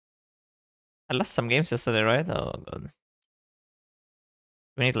I lost some games yesterday, right? Oh god.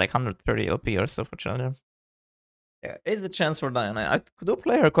 We need like 130 LP or so for challenger. Yeah, is a chance for Diana. I do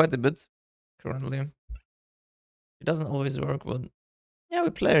play her quite a bit currently. It doesn't always work, but yeah, we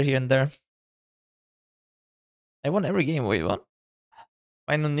play her here and there. I won every game. Wait, what?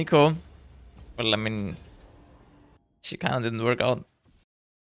 Why no Nico? Well, I mean, she kind of didn't work out.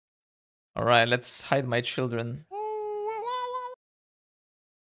 All right, let's hide my children.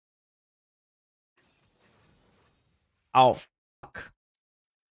 Oh, fuck.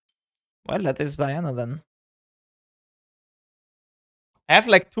 Well, that is Diana then. I have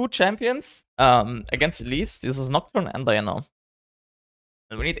like 2 champions against Elise. This is Nocturne and Diana.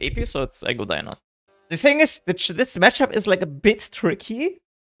 And we need AP, so I go Diana. The thing is, this matchup is like a bit tricky,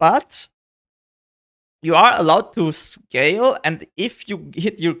 but you are allowed to scale, and if you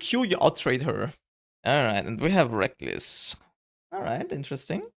hit your Q, you outtrade her. Alright, and we have Reckless. Alright,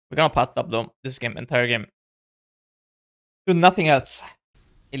 interesting. We're gonna path up though, this game, entire game. Do nothing else.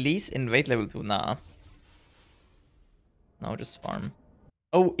 Elise invade level 2, nah. No, just farm.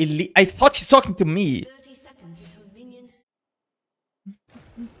 Oh, Elise, I thought he's talking to me. 30 seconds until minions.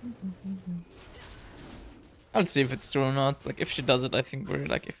 I'll see if it's true or not. Like, if she does it, I think we're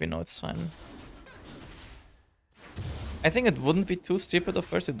like, if we know it's fine. I think it wouldn't be too stupid of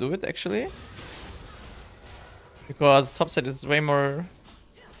her to do it, actually. Because subside is way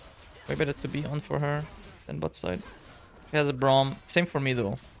better to be on for her than bot side. She has a Braum. Same for me,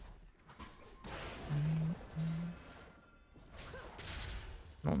 though.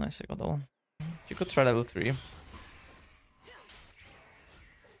 Oh, nice, I got that one. You could try level 3.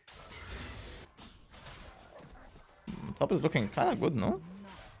 Top is looking kind of good, no?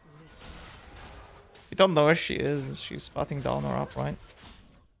 We don't know where she is. She's spotting down or up, right?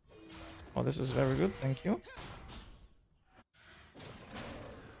 Oh, this is very good. Thank you.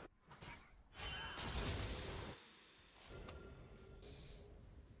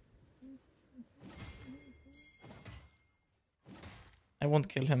 I won't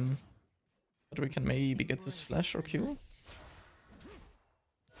kill him, but we can maybe get this flash or Q.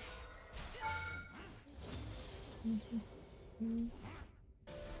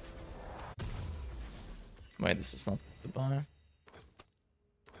 Wait, this is not goodbye.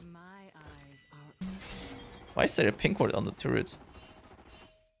 Why is there a pink ward on the turret?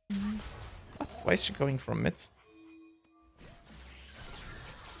 What? Why is she going from mid?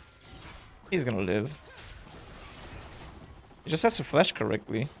 He's gonna live. He just has to flash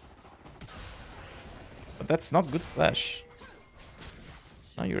correctly. But that's not good flash.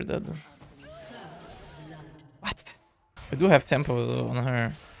 Now you're dead. What? I do have tempo though on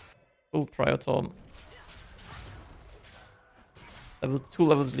her. Full prior top. Level 2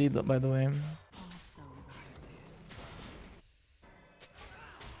 levels lead, by the way.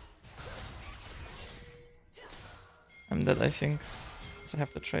 I'm dead, I think. So I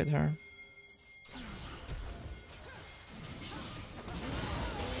have to trade her.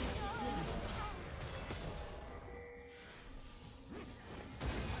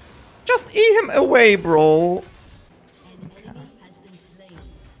 Just eat him away, bro. Okay.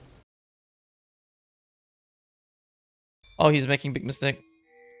 Oh, he's making big mistake.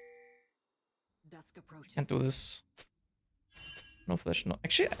 Can't do this. No flash, no.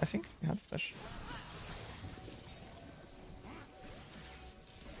 Actually, I think he had flash.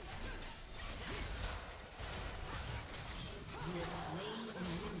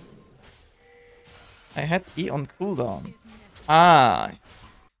 I had E on cooldown. Ah,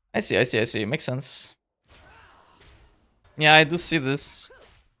 I see. Makes sense. Yeah, I do see this.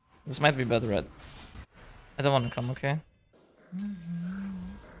 This might be bad red. I don't want to come, okay?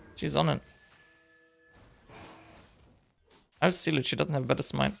 She's on it. I'll steal it, she doesn't have better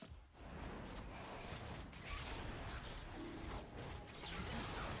smite.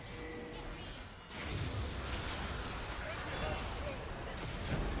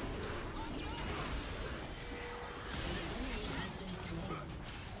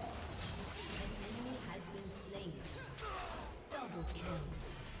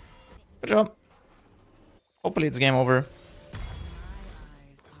 Good job. Hopefully it's game over.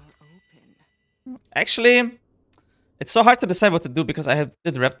 Actually, it's so hard to decide what to do because I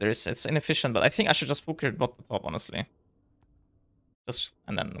did Raptors. It's inefficient, but I think I should just full clear bot to top, honestly. Just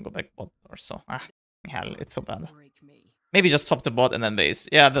and then go back bot or so. Ah, hell, it's so bad. Maybe just top to bot and then base.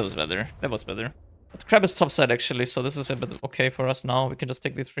 Yeah, that was better. That was better. But Crab is top side actually, so this is a bit okay for us now. We can just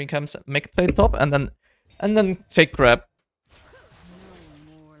take the 3 camps, make play top, and then take Crab.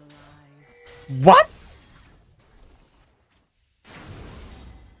 What?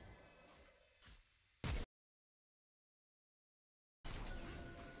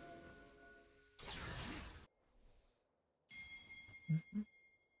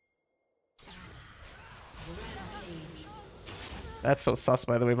 That's so sus,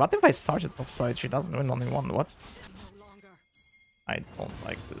 by the way. What if I started offside? She doesn't win only one. What? I don't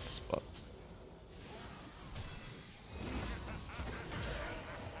like this, but...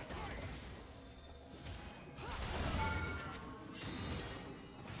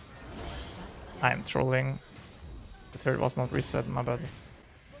 I'm trolling. The turret was not reset, my bad.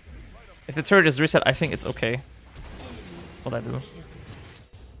 If the turret is reset, I think it's okay. What I do.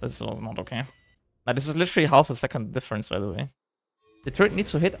 This was not okay. Now, this is literally half a second difference, by the way. The turret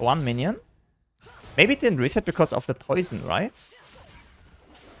needs to hit one minion. Maybe it didn't reset because of the poison, right?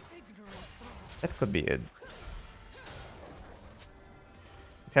 That could be it.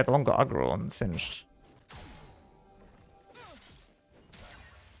 It had longer aggro and singed.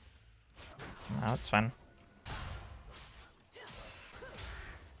 No, that's fine.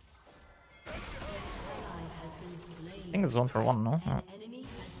 I think it's 1-for-1, no? I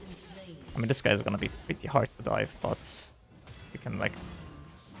mean, this guy is gonna be pretty hard to dive, but we can, like,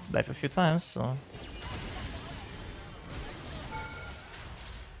 dive a few times, so...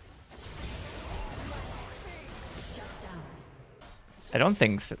 I don't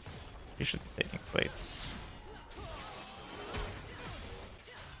think he should be taking plates.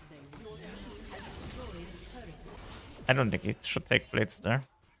 I don't think he should take plates there.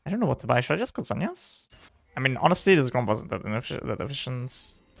 I don't know what to buy. Should I just go Sonya's? I mean, honestly, this Grom wasn't that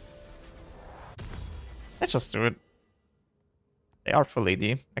efficient. Let's just do it. They are full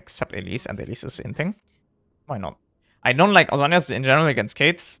AD, except Elise, and Elise is inting. Why not? I don't like Sonya's in general against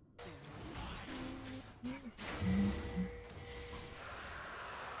Kate.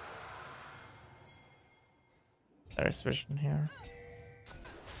 There's vision here.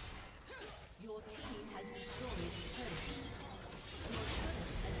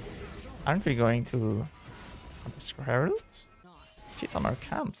 Aren't we going to contest Herald? She's on our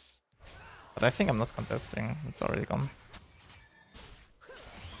camps. But I think I'm not contesting. It's already gone.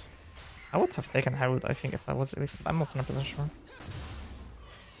 I would have taken Herald, I think, if I was at least. I'm not 100% sure.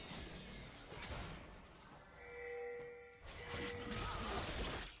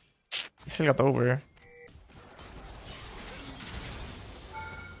 He still got over.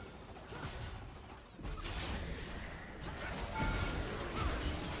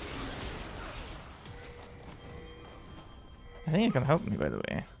 I think you can help me, by the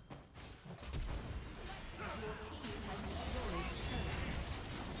way.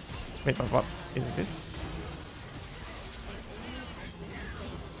 Wait, but what is this?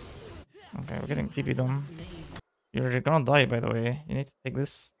 Okay, we're getting TP done. You're gonna die, by the way. You need to take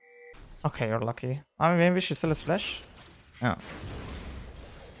this. Okay, you're lucky. I mean, maybe she still has flash. Yeah.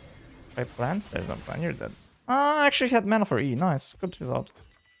 If I plant, there's no plan. You're dead. Ah, I actually had mana for E. Nice. Good result.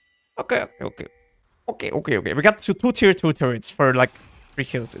 Okay. We got two tier 2 turrets for like 3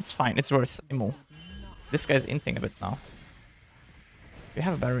 kills. It's fine. It's worth immo. This guy's inting a bit now. We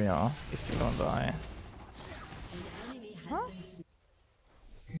have a barrier. He's still gonna die. Huh?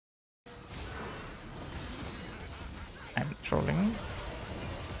 I'm trolling.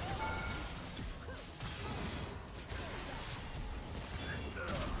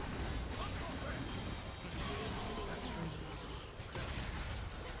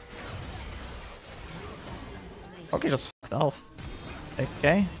 Okay, just fucked off.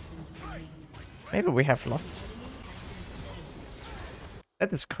 Okay. Maybe we have lost.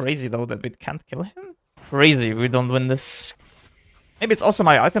 That is crazy though that we can't kill him. Crazy, we don't win this. Maybe it's also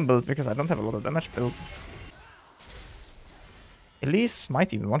my item build because I don't have a lot of damage build. Elise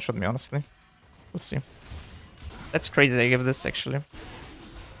might even one-shot me, honestly. We'll see. That's crazy they give this, actually.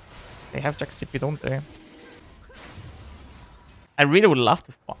 They have Jack CP, don't they? I really would love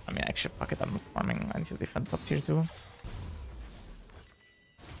to farm. I mean, actually, fuck it, I'm not farming. I need to defend top tier 2.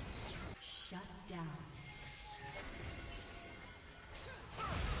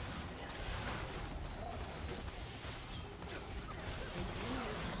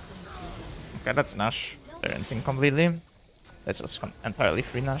 Okay, that's Nash. They're inting completely. That's just entirely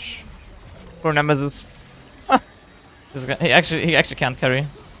free Nash. Poor Nemesis. This guy, he actually can't carry.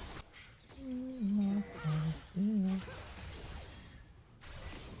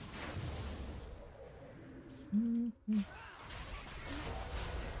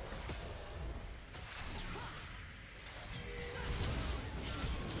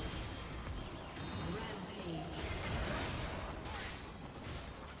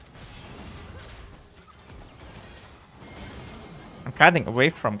 I'm guiding away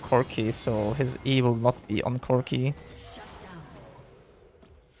from Corki, so his E will not be on Corki.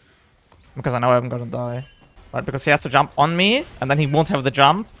 Because I know I'm gonna die. Right, because he has to jump on me, and then he won't have the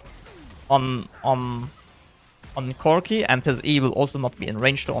jump on on Corki, and his E will also not be in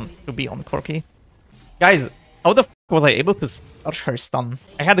range to be on Corki. Guys, how the f was I able to dodge her stun?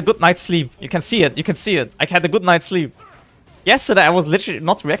 I had a good night's sleep. You can see it. You can see it. I had a good night's sleep. Yesterday, I was literally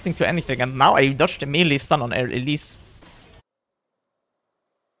not reacting to anything, and now I dodged a melee stun on Elise.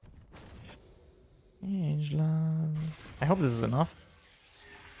 I hope this is enough.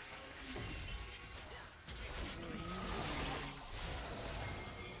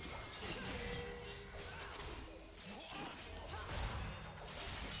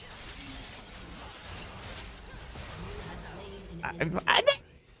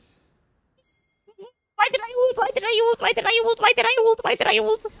 Why did I ult? Why did I ult? Why did I ult? Why did I ult? Why did I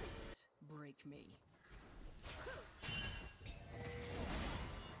ult? Break me.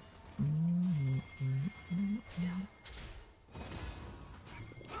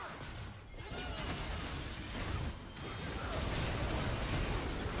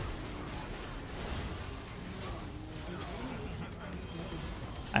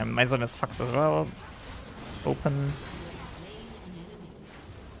 My zone sucks as well. Open.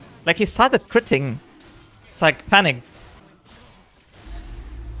 Like, he started critting. It's like panic.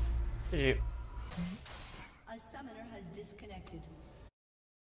 A summoner has disconnected.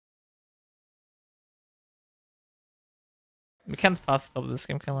 We can't path stop this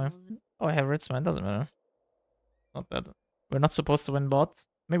game, can we? Oh, I have Ritzman. Doesn't matter. Not bad. We're not supposed to win bot.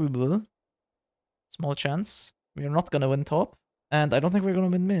 Maybe we will. Small chance. We're not gonna win top. And I don't think we're gonna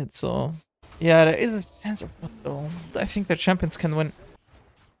win mid, so... Yeah, there is a chance of bot though. I think the champions can win.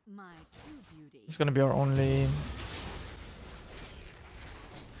 It's gonna be our only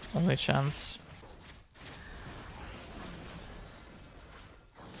chance.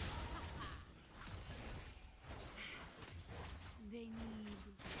 They need.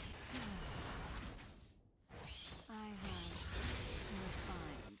 I have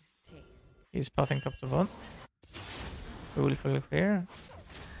refined tastes. He's pathing top to bot. Fully clear.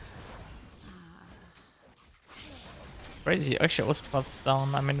 Crazy, actually also paths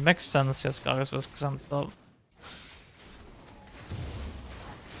down. I mean, it makes sense. Yes, Kha'Zix was sent up.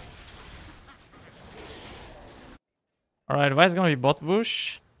 Alright, why is it gonna be bot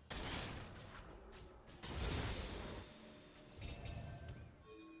bush?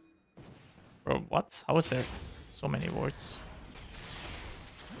 Bro, what? How is there so many wards?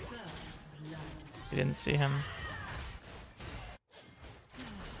 He didn't see him.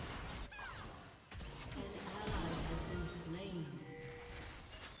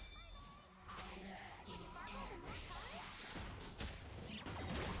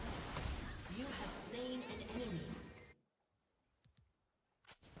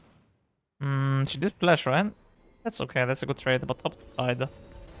 She did flash, right? That's okay, that's a good trade, but top side.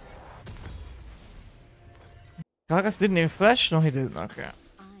 Kha'Zix didn't even flash? No, he didn't. Okay.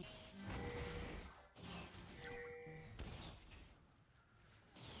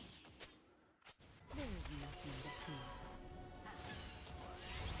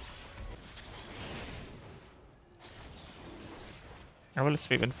 I will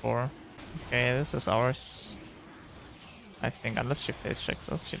sweep in 4. Okay, this is ours. I think, unless she face checks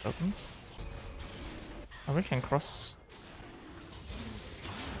us, she doesn't. Oh, we can cross.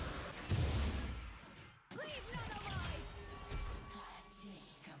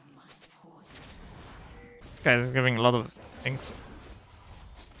 This guy is giving a lot of things.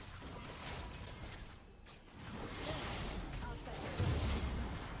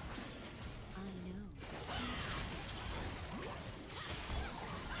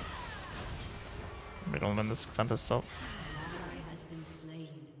 We don't win this center stop.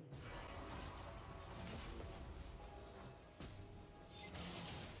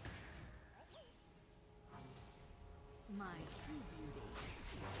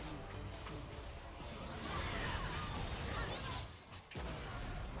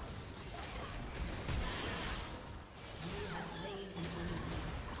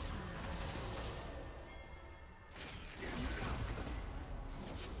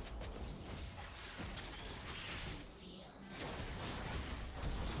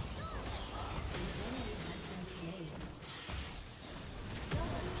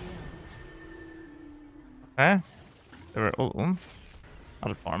 Okay. They were all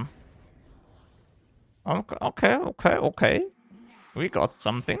I'll farm. Okay. We got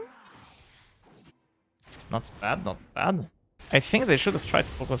something. Not bad, not bad. I think they should have tried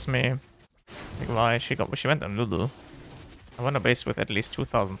to focus me. Like why she went on Lulu. I want a base with at least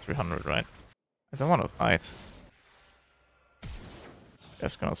 2,300, right? I don't want to fight. This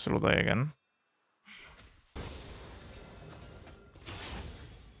guy's gonna solo die again.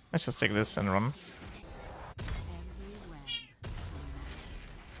 Let's just take this and run.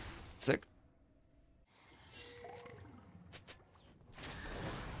 Sick.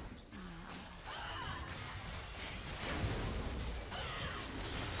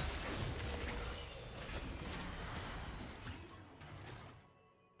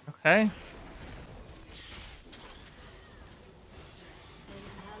 Okay.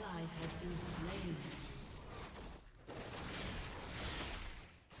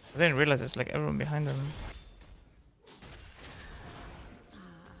 I didn't realize there's like everyone behind him.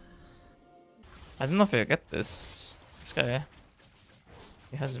 I don't know if I get this. This guy.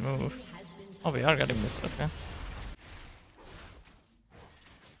 He has a move. Oh, we are getting this. Okay.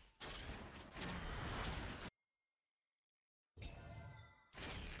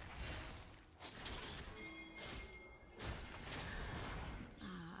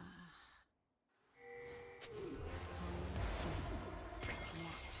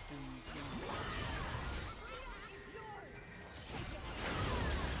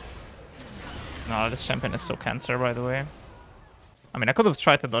 No, this champion is so cancer, by the way. I mean, I could have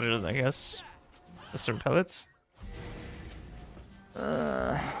tried to dodge it, I guess. Just to repel it.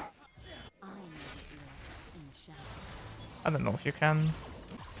 I don't know if you can.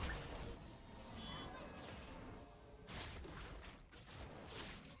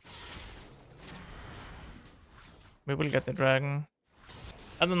 We will get the dragon.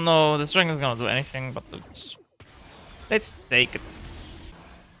 I don't know, this dragon is gonna do anything, but let's take it.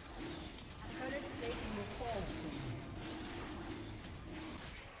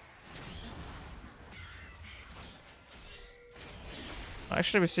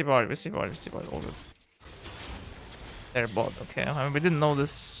 Actually, we see bard, all good. They're bot, okay. I mean, we didn't know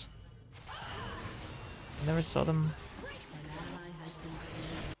this. I never saw them.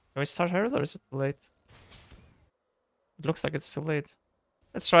 Can we start Herald or is it too late? It looks like it's too late.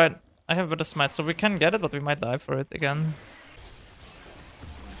 Let's try it. I have a bit of smite, so we can get it, but we might die for it again.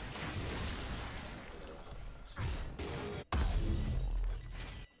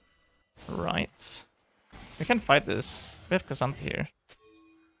 Right. We can fight this. We have Kha'Zix here.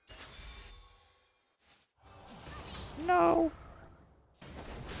 No.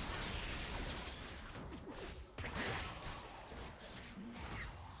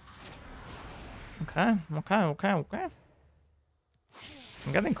 Okay.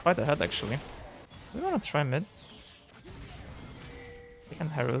 I'm getting quite ahead actually. We wanna try mid. We can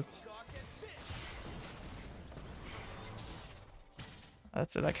Herald.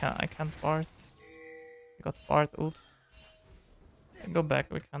 That's it, I can't Bard. We got Bard ult. Go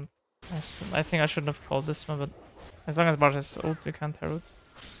back, we can't. Yes, I think I shouldn't have called this one, but as long as Bard has ult, we can't Herald.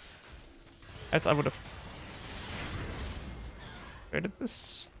 Else I would have traded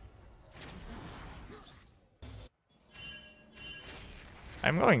this.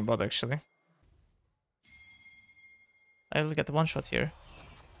 I'm going bot actually. I will get one shot here.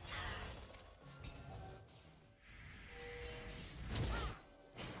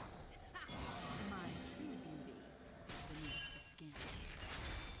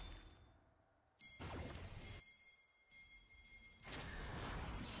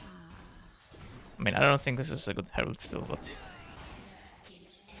 I mean, I don't think this is a good Herald still, but...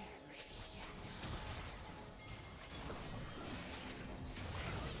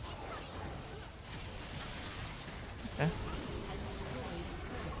 Okay.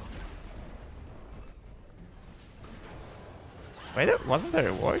 Wait, wasn't there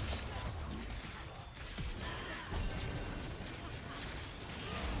a ward?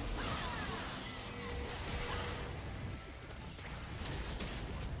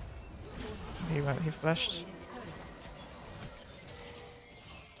 He flashed.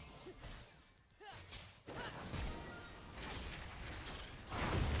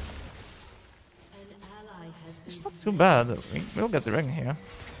 It's not too bad. We'll get the ring here.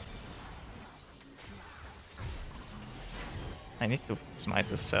 I need to smite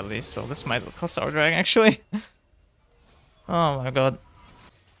this Sally, so this might cost our dragon actually. Oh my god.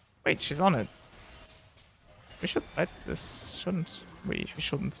 Wait, she's on it. We should fight this, shouldn't we? We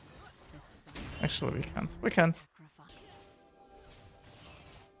shouldn't. Actually, we can't. We can't.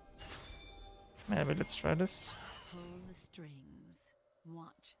 Maybe let's try this. Pull the strings.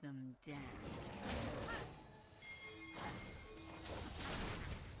 Watch them dance.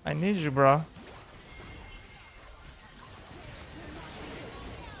 I need you, bro.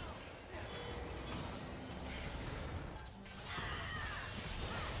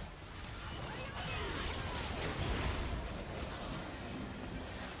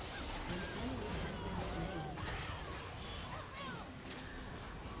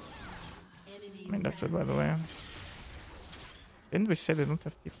 I mean, that's it, by the way. Didn't we say they don't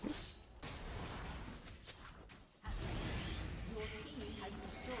have TPs?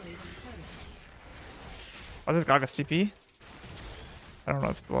 Was it Gaga's CP? I don't know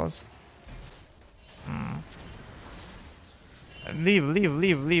if it was.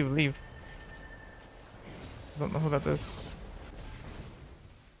 Leave. I don't know who that is.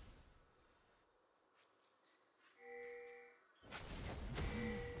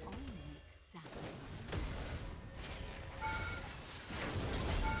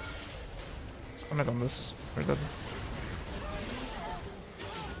 I'm not on this. We're good.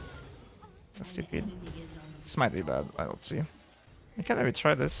 That's TP. This might be bad. I will see. We can maybe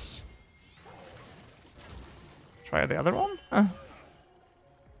try this. Try the other one? Huh.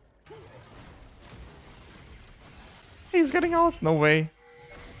 He's getting out? No way.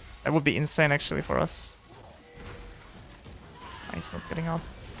 That would be insane actually for us. He's not getting out.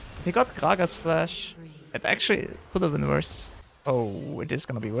 He got Graga's flash. It actually could have been worse. Oh, it is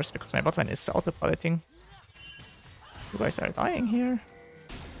gonna be worse because my bot lane is autopiloting. You guys are dying here.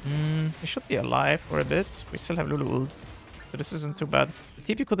 We should be alive for a bit. We still have Lulu ult. So this isn't too bad.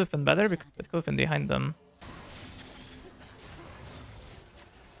 The TP could have been better because it could have been behind them.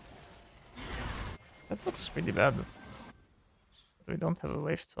 That looks pretty bad. We don't have a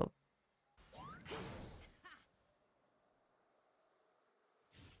wave top.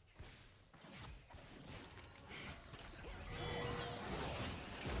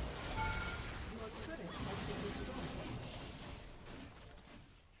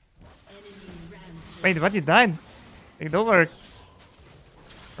 Wait, what? You died? It works.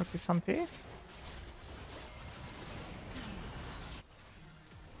 Work is something.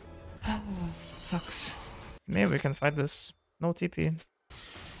 Sucks. Maybe we can fight this. No TP.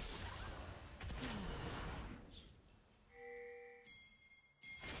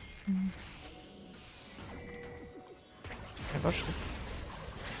 I rushed it.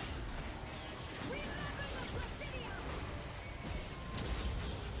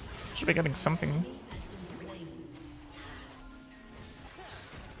 Should be getting something.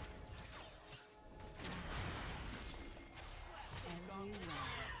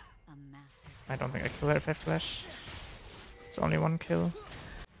 I don't think I kill her if I flash. It's only one kill.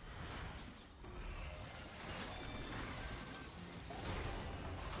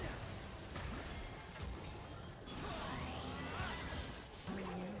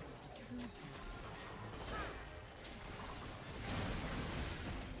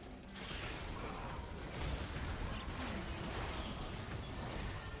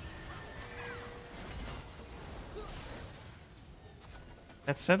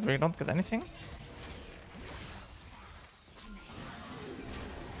 That's it, we don't get anything.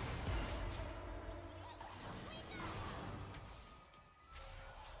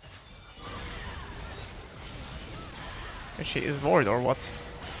 Is she is void or what?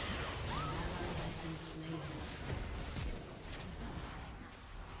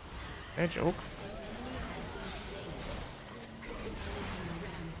 A joke.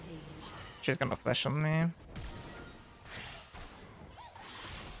 She's gonna flash on me.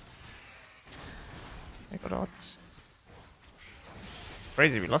 I got out.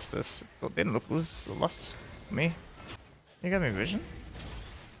 Crazy, we lost this. It didn't look loose, lost me. You got me vision?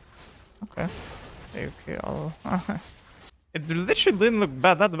 Okay. Okay, I'll... It literally didn't look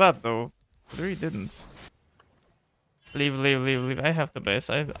bad, that bad though. It really didn't. Leave, leave, leave, leave. I have the base.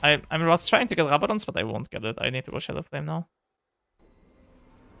 I was trying to get Rabadons, but I won't get it. I need to go Shadow Flame now.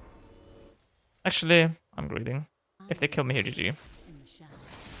 Actually, I'm greeting. If they kill me here, GG.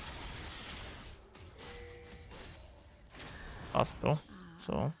 Fast though.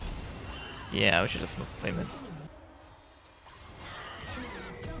 So, yeah, we should just not flame it.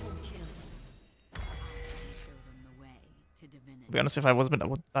 To be honest, if I was mid, I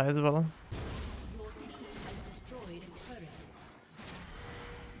would die as well.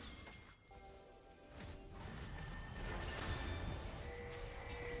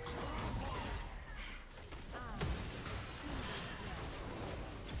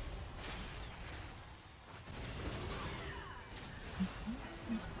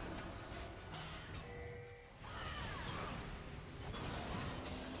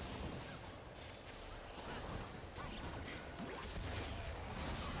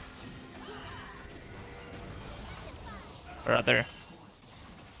 Brother.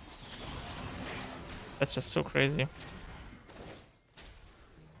 That's just so crazy.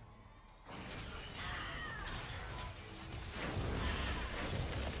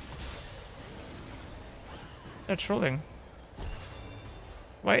 They're trolling.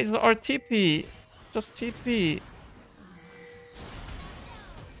 Why is our TP? Just TP.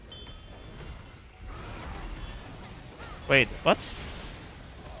 Wait, what?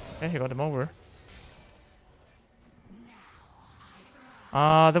 Okay, he got him over.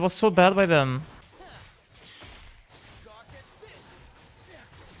 Ah, that was so bad by them.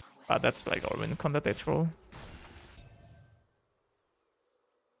 Ah, that's like our win con that they troll.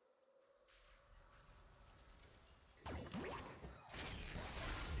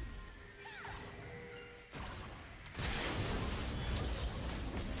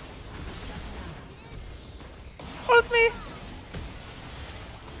 Help me!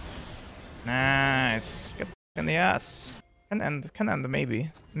 Nah. the ass. Can end,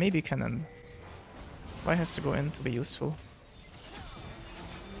 maybe. Maybe can end. Why has to go in to be useful?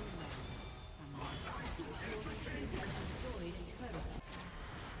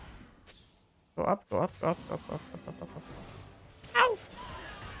 Go up, go up, go up, go up, go up, go up, go up, go up. Ow!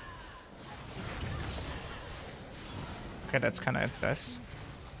 Okay, that's kinda it, guys.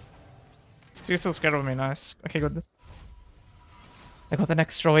 You're so scared of me, nice. Okay, good. I got an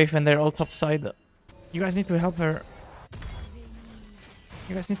extra wave and they're all top side. You guys need to help her.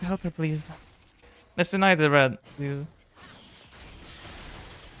 You guys need to help her, please. Let's deny the red, please.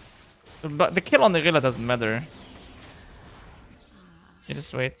 But the kill on the Rilla doesn't matter. You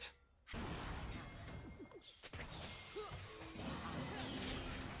just wait.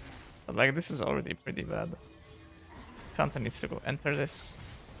 But like, this is already pretty bad. Santa needs to go enter this.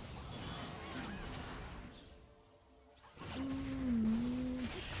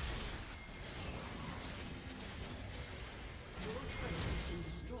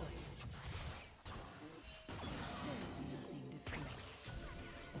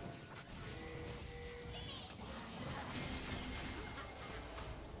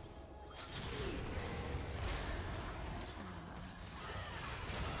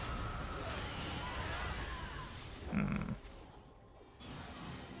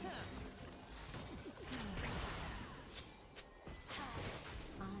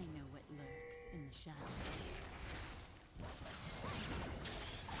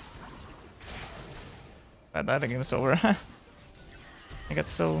 I died, the game is over. I got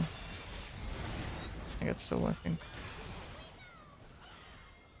so, I think.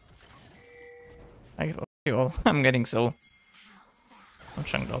 I give up you all. I'm getting so. I'm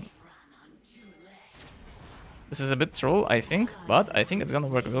chunked out. This is a bit troll, I think, but I think it's gonna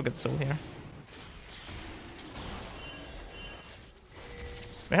work. We'll get soul here.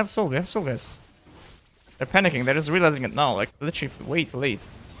 We have soul, guys. They're panicking, they're just realizing it now, like literally way too late.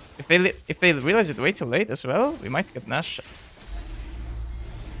 If they realize it way too late as well, we might get Nash.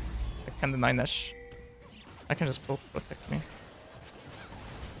 I can't deny Nash. I can just poke protect me.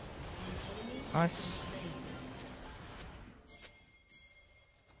 Nice.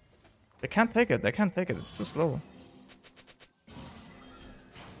 They can't take it, it's too slow.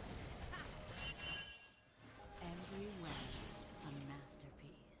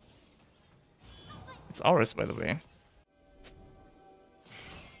 It's ours, by the way.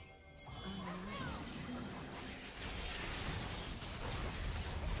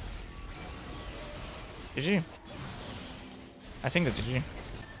 GG. I think it's GG. If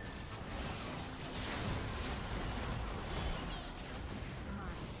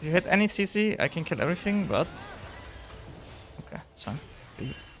you hit any CC, I can kill everything, but... Okay, it's fine.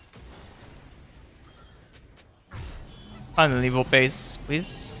 Finally, Evo base,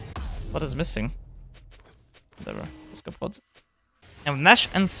 please. What is missing? Whatever, let's go pod. And Nash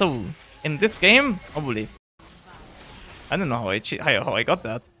and Soul in this game? Holy. I don't know how I got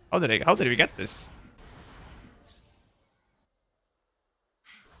that. How did we get this?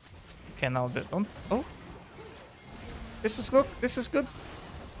 Okay, now they don't. Oh, this is good. This is good.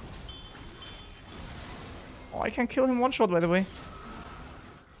 Oh, I can kill him one shot, by the way.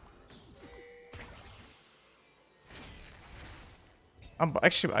 But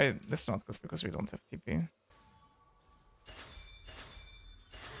actually, that's not good because we don't have TP.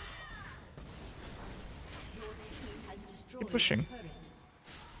 Keep pushing.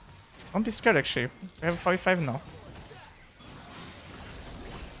 Don't be scared, actually. We have 5-5 now.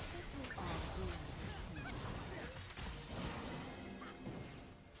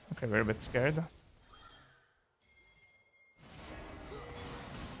 Okay, we're a bit scared.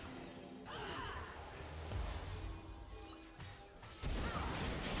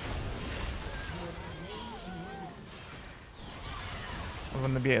 I'm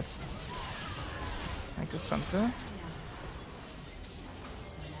gonna be it. Thank you, Santa.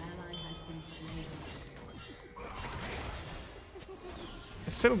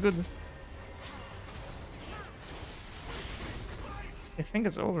 It's still good. I think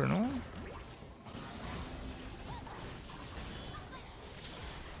it's over, no?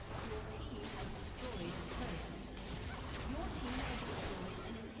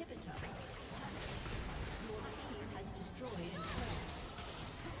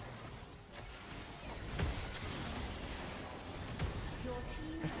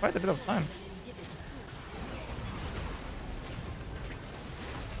 There's quite a bit of time.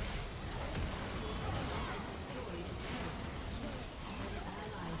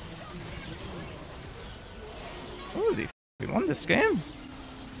 Holy f***, we won this game?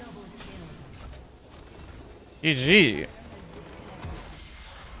 GG.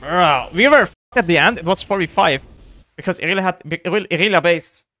 Bro, we were At the end, it was 45 because Irelia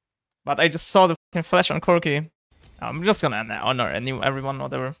based. But I just saw the fucking flash on Corki. I'm just gonna honor everyone,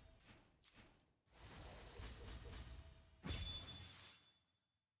 whatever.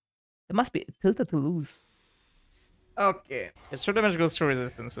 It must be tilted to lose. Okay. It's true damage goes to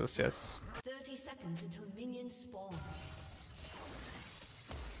resistances, yes. 30 seconds until minions spawn.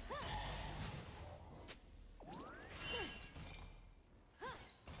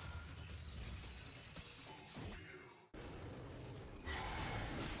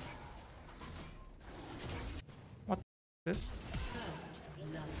 What is this? First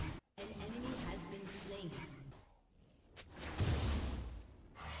blood. An enemy has been slain.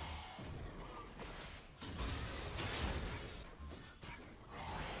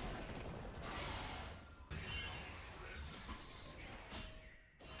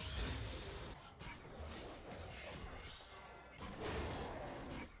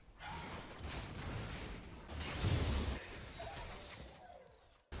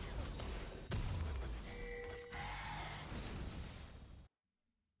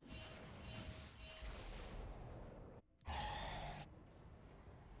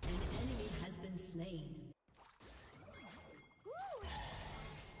 An enemy has been slain.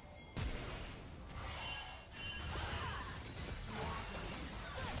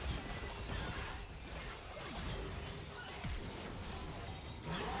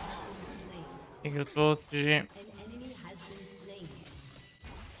 I think it's both. GG. An enemy has been slain.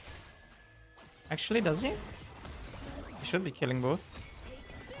 Actually, does he? He should be killing both.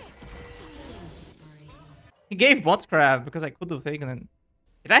 He gave bot crab because I could have taken it.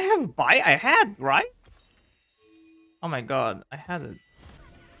 Did I have buy? I had, right? Oh my god, I had it. You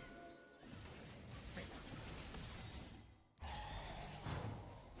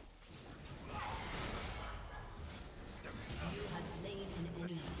have slain an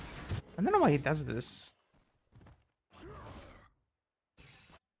enemy. I don't know why he does this.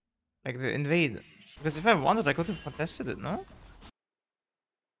 Like the invade. Because if I wanted, I could have contested it, no?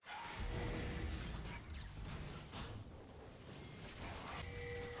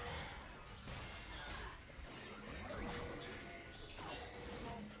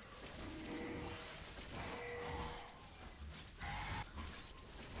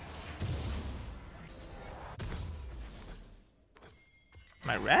 Am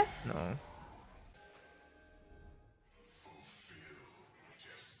I rat? No.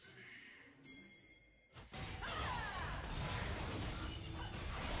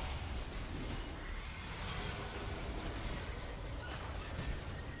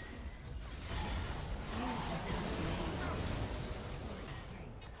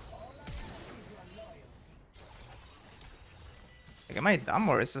 Like, am I dumb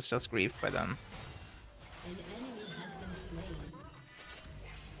or is this just grief by them? An enemy has been slain.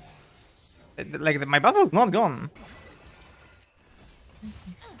 Like, my buffalo's not gone.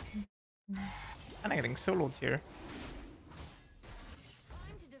 I'm getting soloed here.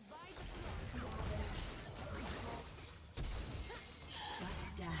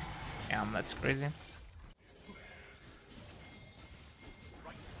 Damn, that's crazy.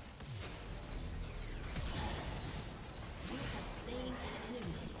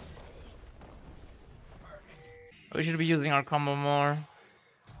 We should be using our combo more.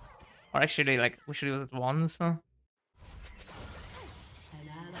 Or actually, like, we should use it once. An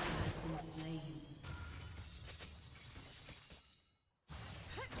ally has been slain.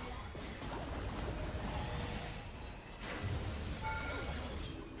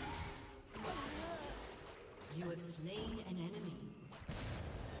 You have slain an enemy.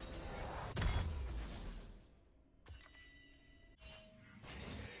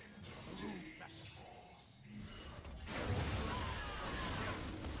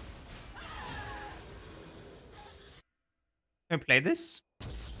 Can we play this?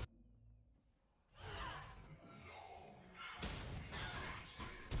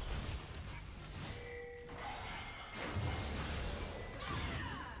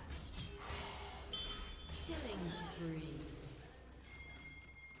 Killing spree.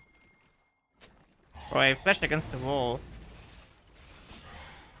 Bro, I flashed against the wall.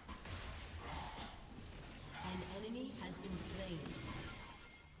 An enemy has been slain.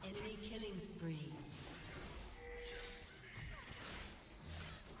 Enemy killing spree.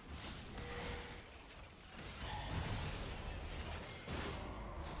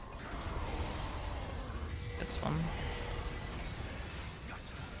 That's one.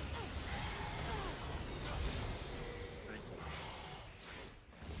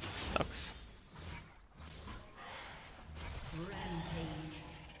 Sucks. Rampage.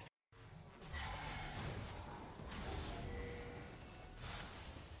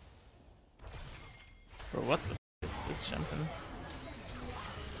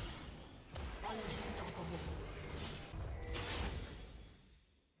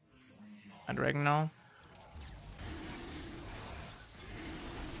 My dragon now.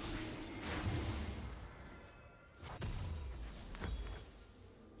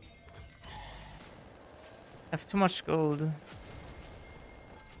 I have too much gold.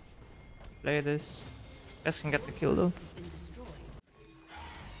 Play this. Guys can get the kill though.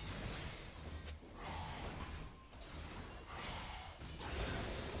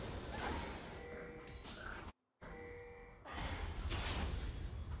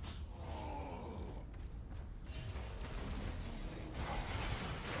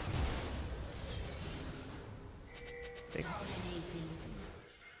 Take.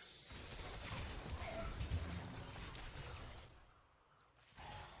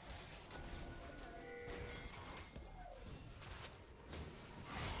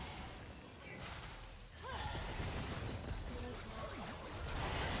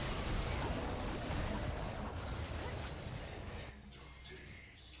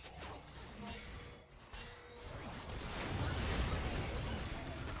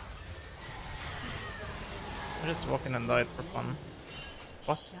 I just walk in and died for fun.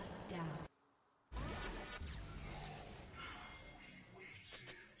 What?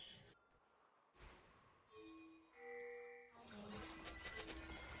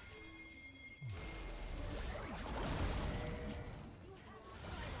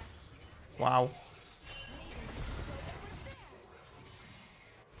 Wow.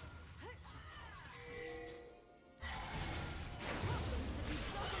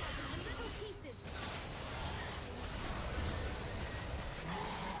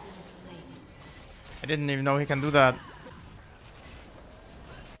 I didn't even know he can do that.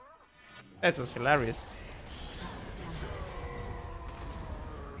 This is hilarious.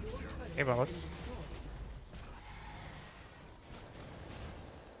 Hey, boss.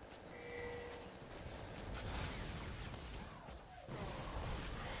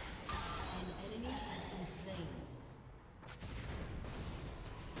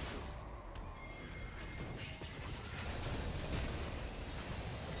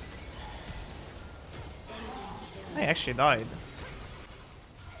 I actually died.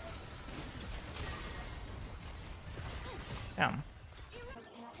 Damn.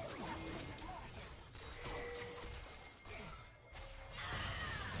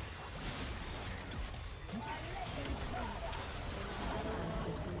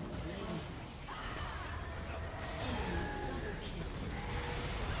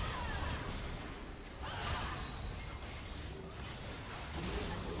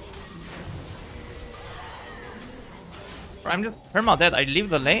 I'm just perma dead. I leave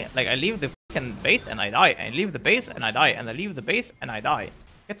the lane, like I leave the fucking bait and I die. I leave the base and I die. And I leave the base and I die.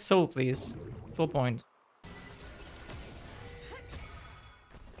 Get soul, please. Soul point.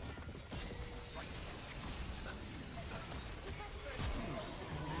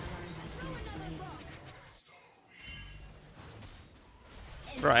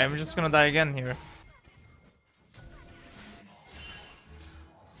 Bro, I'm just gonna die again here.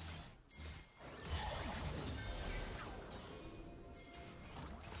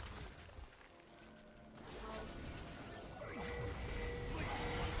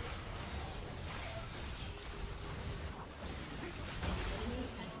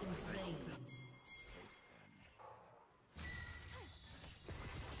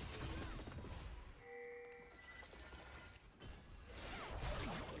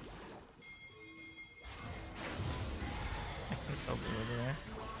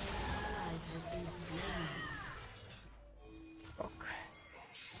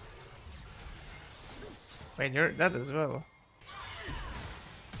 Wait, you're dead as well.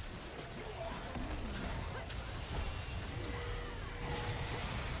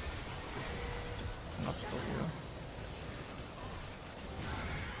 Not for you.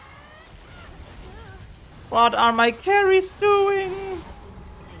 What are my carries doing?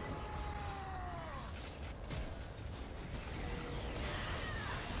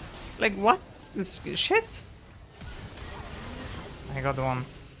 Like what? This shit? I got one.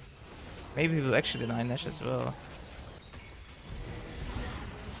 Maybe we'll actually deny Nash as well.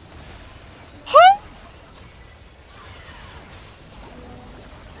 Huh?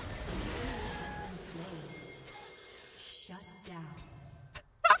 Shut down.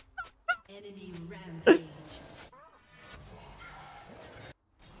 Enemy rampage. Is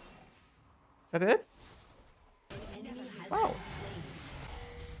that it? Enemy has Wow. been slain.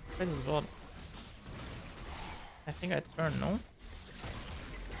 This is what? I think I turn, no?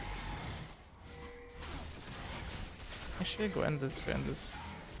 Actually, go end this, go end this.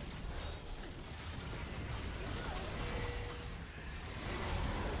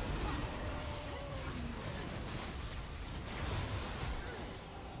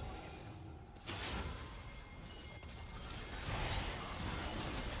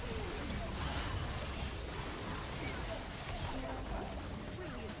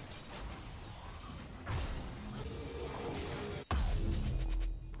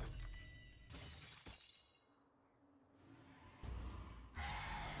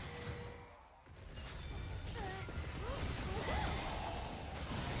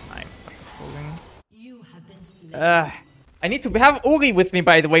 I need to have Uri with me,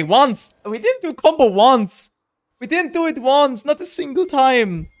 by the way, once. We didn't do combo once. We didn't do it once, not a single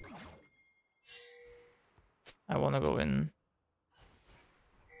time. I want to go in.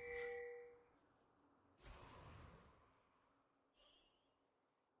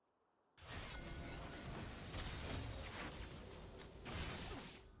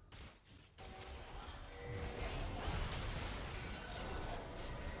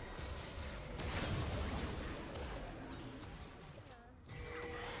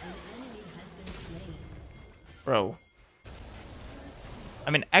 Bro.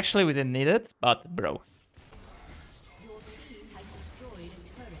 I mean, actually, we didn't need it, but bro. Your team has destroyed a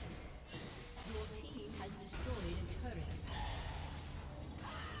turret. Your team has destroyed a turret.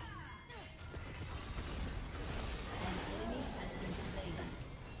 An enemy has been slain.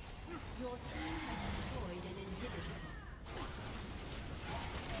 Your team has destroyed an inhibitor.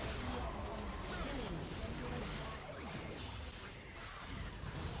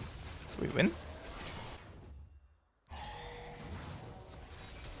 We win?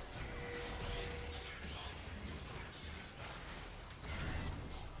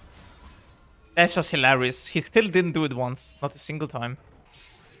 That's just hilarious. He still didn't do it once. Not a single time.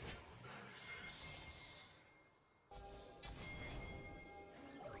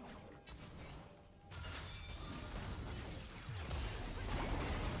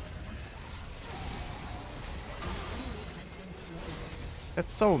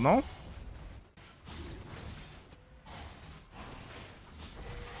 That's so, no?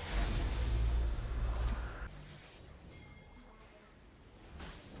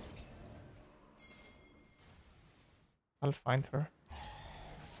 I'll find her.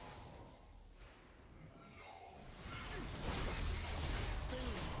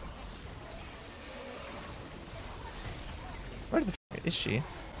 Where the f is she?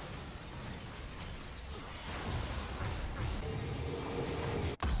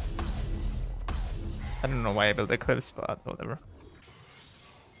 I don't know why I built a cliff spot, whatever.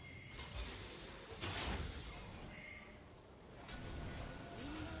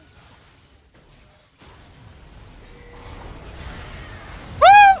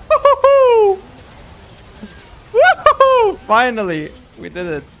 Woo-hoo-hoo-hoo! Woo-hoo-hoo! Finally, we did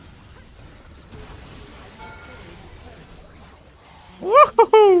it.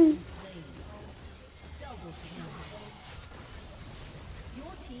 Woo-hoo-hoo!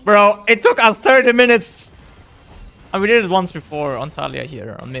 Bro, it took us 30 minutes. And we did it once before on Talia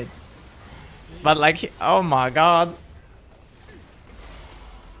here on mid. But like, oh my god.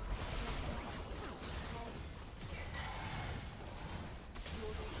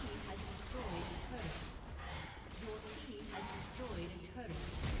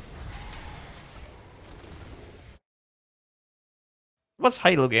 It was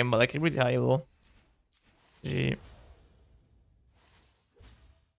high low game, but like really high low. GG.